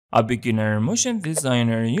A beginner motion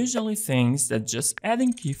designer usually thinks that just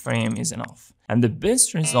adding keyframe is enough, and the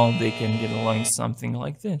best result they can get like something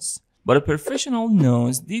like this. But a professional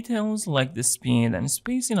knows details like the speed and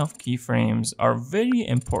spacing of keyframes are very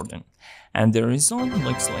important, and the result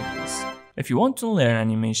looks like this. If you want to learn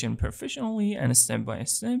animation professionally and step by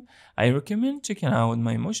step, I recommend checking out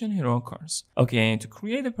my Motion Hero course. Okay, to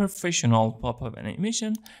create a professional pop-up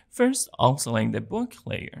animation, first I'll select the book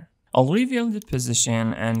layer. I'll reveal the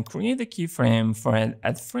position and create a keyframe for it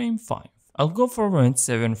at frame 5. I'll go forward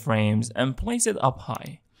 7 frames and place it up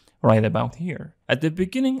high, right about here. At the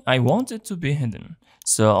beginning, I want it to be hidden,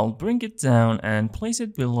 so I'll bring it down and place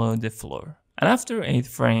it below the floor. And after 8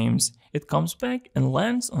 frames, it comes back and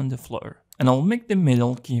lands on the floor. And I'll make the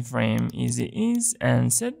middle keyframe easy ease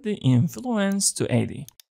and set the influence to 80.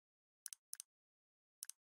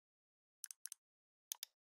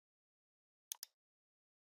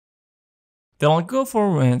 Then I'll go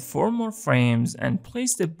forward 4 more frames and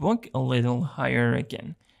place the book a little higher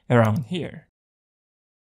again, around here.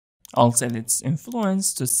 I'll set its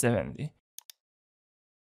influence to 70.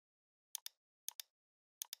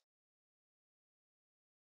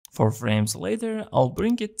 Four frames later, I'll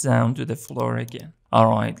bring it down to the floor again.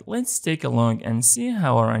 Alright, let's take a look and see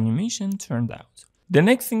how our animation turned out. The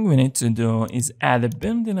next thing we need to do is add a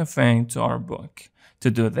bending effect to our book.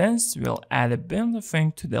 To do this, we'll add a bend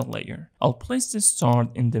effect to the layer. I'll place the start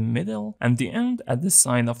in the middle and the end at the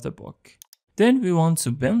side of the book. Then we want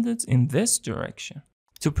to bend it in this direction.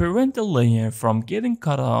 To prevent the layer from getting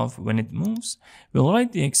cut off when it moves, we'll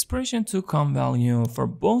write the expression to come value for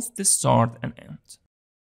both the start and end.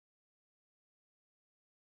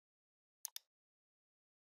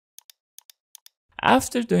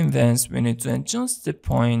 After doing this, we need to adjust the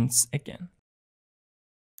points again.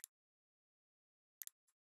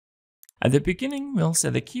 At the beginning, we'll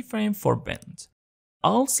set a keyframe for bend.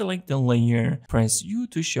 I'll select the layer, press U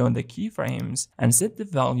to show the keyframes, and set the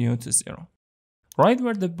value to 0. Right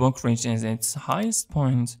where the book reaches its highest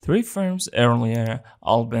point, 3 frames earlier,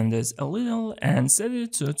 I'll bend it a little and set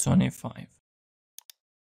it to 25.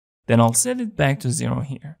 Then I'll set it back to 0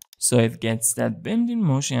 here, so it gets that bending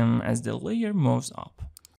motion as the layer moves up.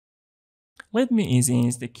 Let me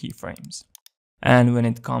ease the keyframes. And when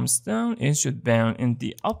it comes down, it should bend in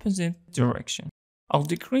the opposite direction. I'll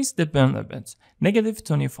decrease the bend a bit,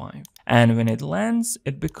 -25, and when it lands,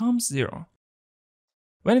 it becomes 0.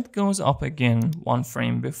 When it goes up again 1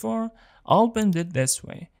 frame before, I'll bend it this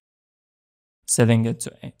way, setting it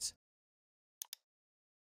to 8.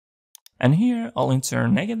 And here I'll enter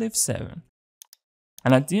 -7.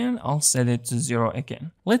 And at the end, I'll set it to 0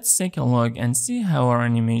 again. Let's take a look and see how our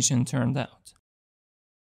animation turned out.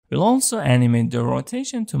 We'll also animate the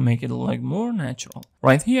rotation to make it look more natural.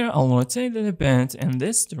 Right here, I'll rotate it a bit in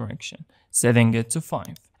this direction, setting it to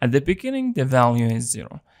 5. At the beginning, the value is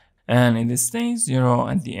 0, and it stays 0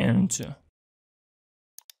 at the end too.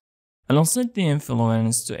 And I'll set the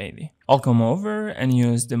influence to 80. I'll come over and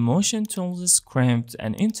use the Motion Tools script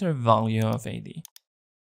and enter value of 80.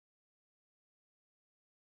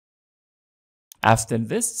 After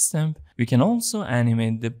this step, we can also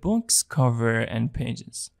animate the book's cover and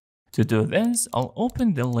pages. To do this, I'll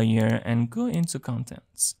open the layer and go into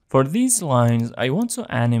Contents. For these lines, I want to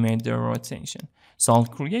animate their rotation, so I'll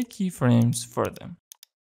create keyframes for them.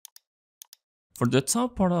 For the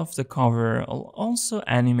top part of the cover, I'll also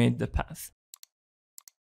animate the path.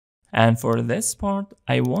 And for this part,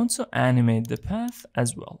 I want to animate the path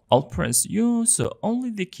as well. I'll press U so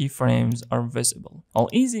only the keyframes are visible. I'll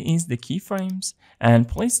ease the keyframes and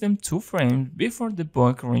place them 2 frames before the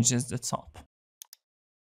book reaches the top.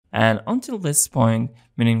 And until this point,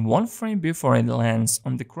 meaning 1 frame before it lands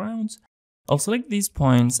on the ground, I'll select these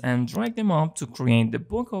points and drag them up to create the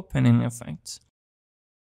book opening effect.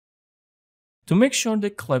 To make sure the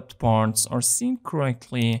clipped parts are seen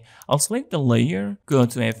correctly, I'll select the layer, go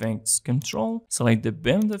to Effects Control, select the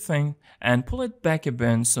bend effect, and pull it back a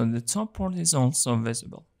bit so the top part is also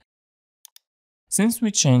visible. Since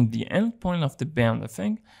we changed the end point of the bend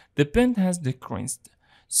effect, the bend has decreased.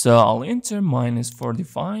 So I'll enter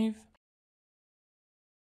 -45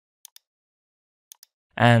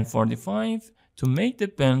 and 45 to make the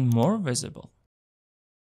bend more visible.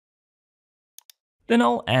 Then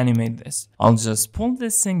I'll animate this. I'll just pull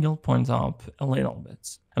this single point up a little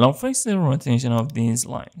bit, and I'll fix the rotation of these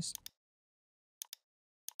lines.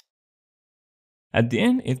 At the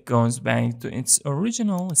end, it goes back to its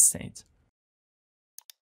original state.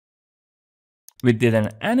 We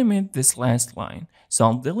didn't animate this last line, so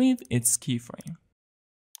I'll delete its keyframe.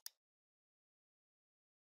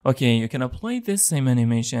 Okay, you can apply this same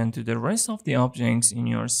animation to the rest of the objects in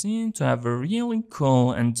your scene to have a really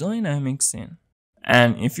cool and dynamic scene.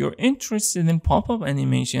 And if you're interested in pop-up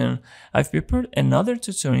animation, I've prepared another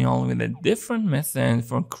tutorial with a different method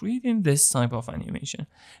for creating this type of animation,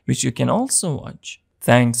 which you can also watch.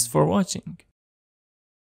 Thanks for watching.